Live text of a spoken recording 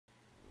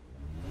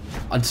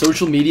On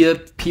social media,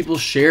 people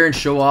share and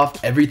show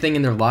off everything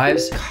in their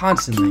lives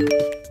constantly.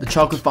 The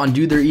chocolate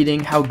fondue they're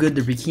eating, how good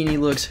their bikini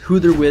looks, who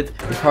they're with,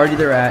 the party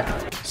they're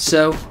at.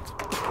 So,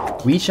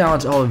 we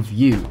challenge all of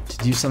you to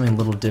do something a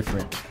little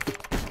different.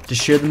 To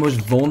share the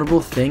most vulnerable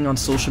thing on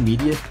social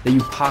media that you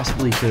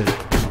possibly could.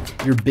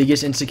 Your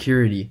biggest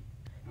insecurity.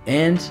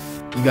 And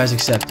you guys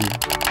accept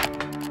it.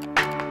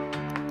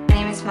 My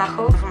name is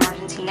Majo from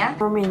Argentina.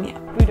 Romania.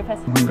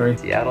 Budapest. Hungary.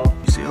 Seattle.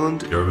 New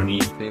Zealand.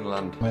 Germany.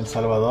 Finland. El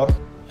Salvador.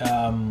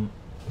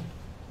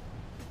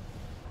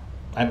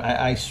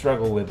 I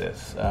struggle with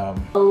this.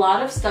 A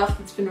lot of stuff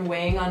that's been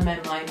weighing on my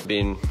mind.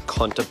 Been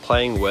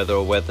contemplating whether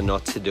or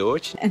not to do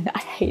it. And I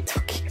hate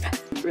talking about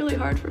it. It's really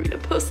hard for me to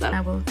post that.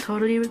 I will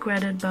totally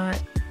regret it,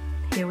 but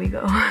here we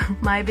go.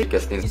 My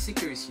Biggest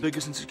insecurity.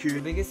 Biggest insecurity.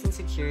 Biggest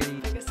insecurity.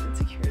 Biggest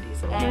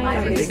insecurities.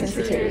 My biggest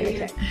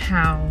insecurity.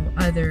 how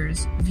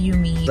others view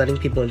me. Letting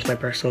people into my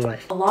personal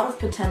life. A lot of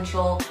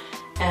potential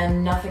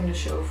and nothing to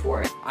show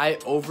for it. I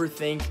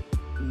overthink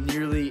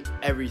nearly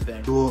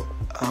everything. What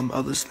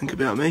others think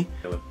about me.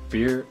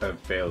 Fear of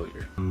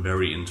failure. I'm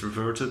very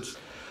introverted.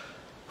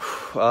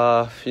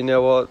 You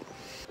know what?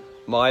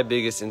 My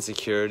biggest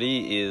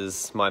insecurity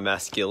is my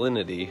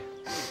masculinity.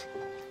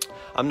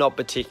 I'm not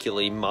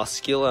particularly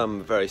muscular,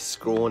 I'm a very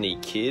scrawny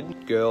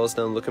kid. Girls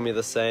don't look at me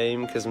the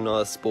same because I'm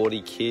not a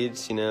sporty kid,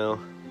 you know.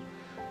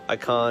 I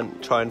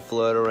can't try and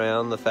flirt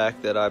around the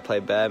fact that I play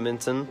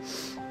badminton.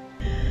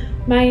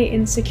 My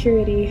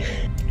insecurity.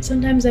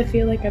 Sometimes I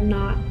feel like I'm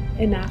not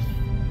enough.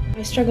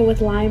 My struggle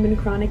with Lyme and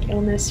chronic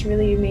illness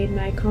really made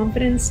my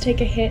confidence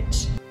take a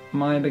hit.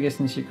 My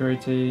biggest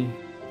insecurity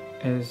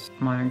is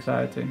my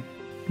anxiety,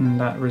 and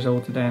that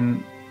resulted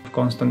in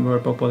constant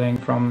verbal bullying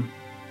from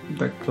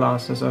the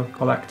class as a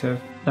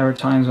collective. There were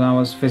times when I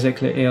was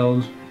physically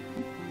ill,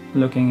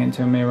 looking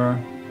into a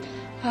mirror.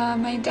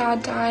 My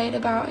dad died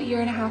about a year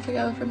and a half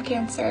ago from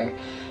cancer,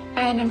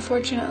 and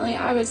unfortunately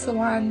I was the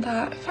one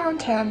that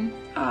found him,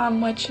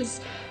 which is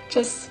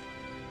just,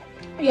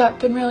 yeah,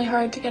 been really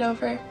hard to get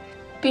over.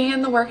 Being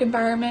in the work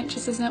environment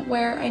just isn't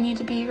where I need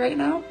to be right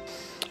now.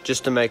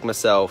 Just to make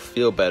myself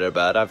feel better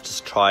about it, I've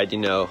just tried, you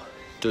know,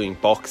 doing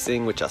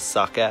boxing, which I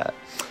suck at.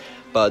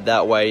 But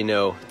that way, you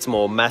know, it's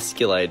more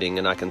emasculating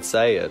and I can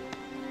say it.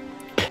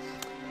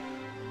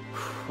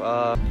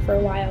 For a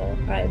while,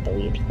 I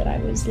believed that I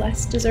was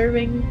less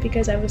deserving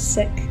because I was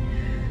sick,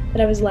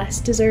 that I was less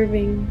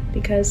deserving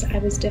because I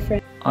was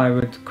different. I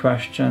would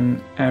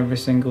question every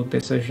single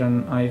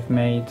decision I've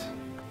made.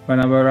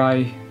 Whenever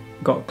I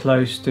got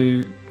close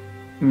to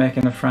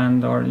making a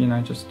friend or, you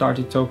know, just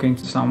started talking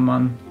to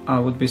someone, I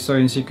would be so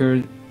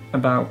insecure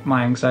about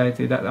my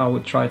anxiety that I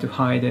would try to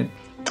hide it.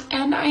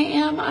 And I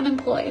am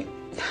unemployed.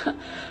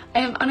 I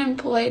am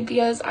unemployed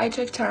because I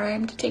took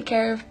time to take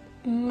care of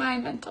my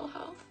mental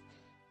health.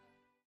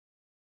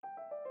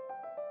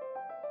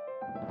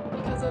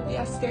 Because of the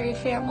S Theory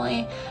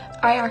family,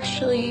 I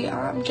actually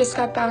just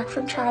got back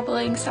from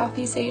traveling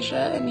Southeast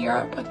Asia and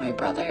Europe with my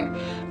brother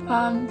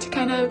to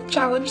kind of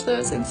challenge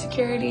those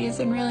insecurities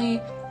and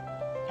really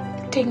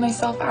take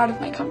myself out of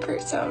my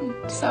comfort zone.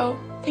 So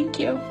thank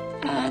you,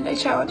 and I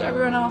challenge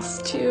everyone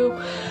else to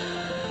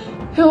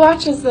who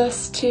watches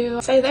this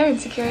to say their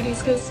insecurities,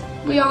 because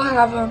we all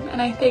have them,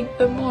 and I think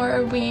the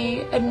more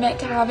we admit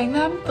to having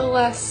them, the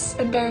less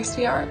embarrassed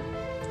we are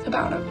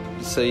about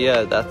them. So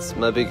yeah, that's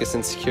my biggest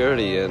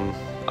insecurity, and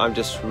I'm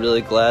just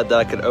really glad that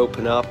I could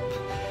open up,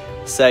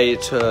 say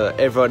to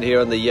everyone here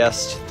on the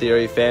Yes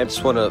Theory fam.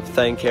 Just want to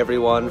thank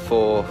everyone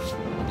for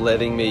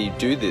letting me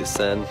do this,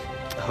 and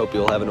I hope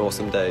you'll have an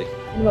awesome day.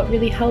 And what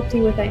really helped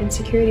me with that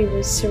insecurity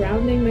was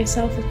surrounding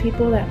myself with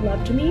people that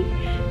loved me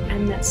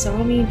and that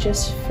saw me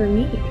just for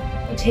me.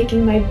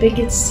 Taking my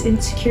biggest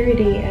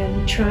insecurity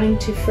and trying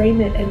to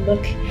frame it and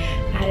look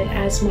at it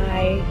as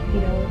my,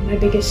 my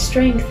biggest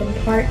strength and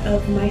part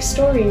of my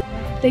story.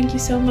 Thank you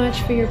so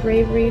much for your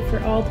bravery,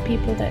 for all the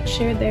people that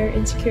shared their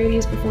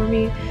insecurities before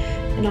me,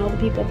 and all the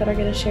people that are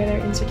going to share their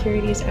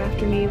insecurities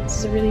after me. This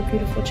is a really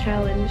beautiful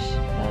challenge.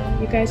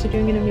 You guys are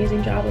doing an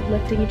amazing job of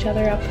lifting each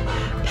other up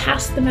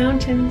past the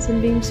mountains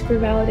and being super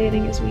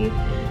validating as we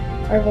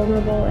are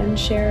vulnerable and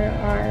share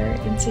our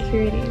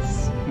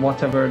insecurities.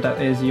 Whatever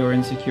that is you're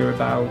insecure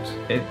about,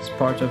 it's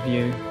part of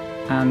you.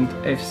 And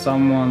if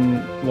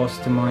someone was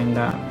to mind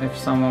that, if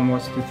someone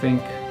was to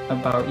think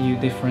about you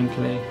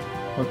differently,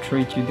 or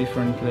treat you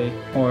differently,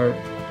 or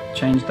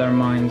change their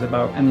minds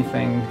about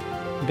anything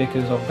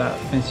because of that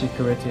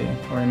insecurity,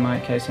 or in my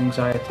case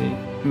anxiety,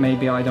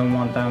 maybe I don't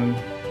want them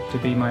to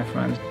be my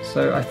friends.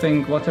 So I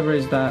think whatever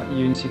is that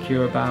you're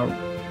insecure about,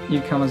 you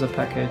come as a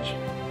package,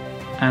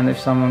 and if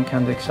someone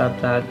can't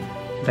accept that,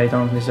 they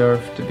don't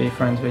deserve to be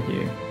friends with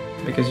you,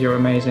 because you're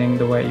amazing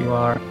the way you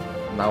are.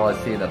 Now I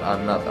see that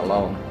I'm not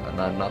alone, and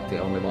I'm not the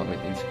only one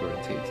with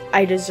insecurities.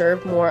 I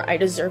deserve more, I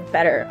deserve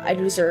better, I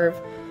deserve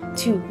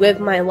to live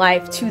my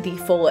life to the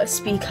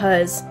fullest,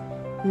 because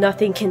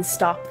nothing can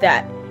stop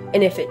that,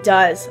 and if it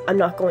does, I'm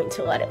not going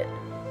to let it.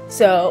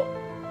 So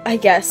I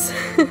guess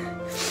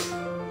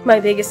my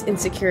biggest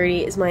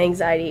insecurity is my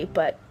anxiety,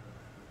 but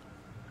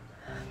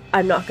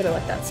I'm not going to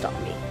let that stop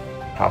me.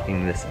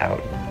 talking this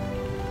out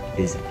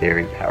is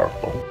very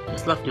powerful.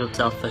 Just love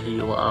yourself for who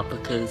you are,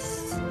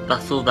 because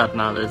that's all that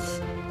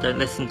matters. Don't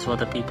listen to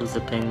other people's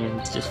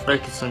opinions, just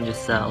focus on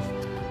yourself,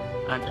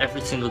 and every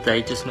single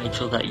day just make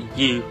sure that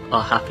you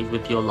are happy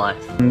with your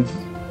life. And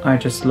I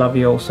just love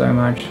you all so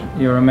much.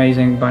 You're an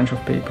amazing bunch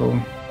of people.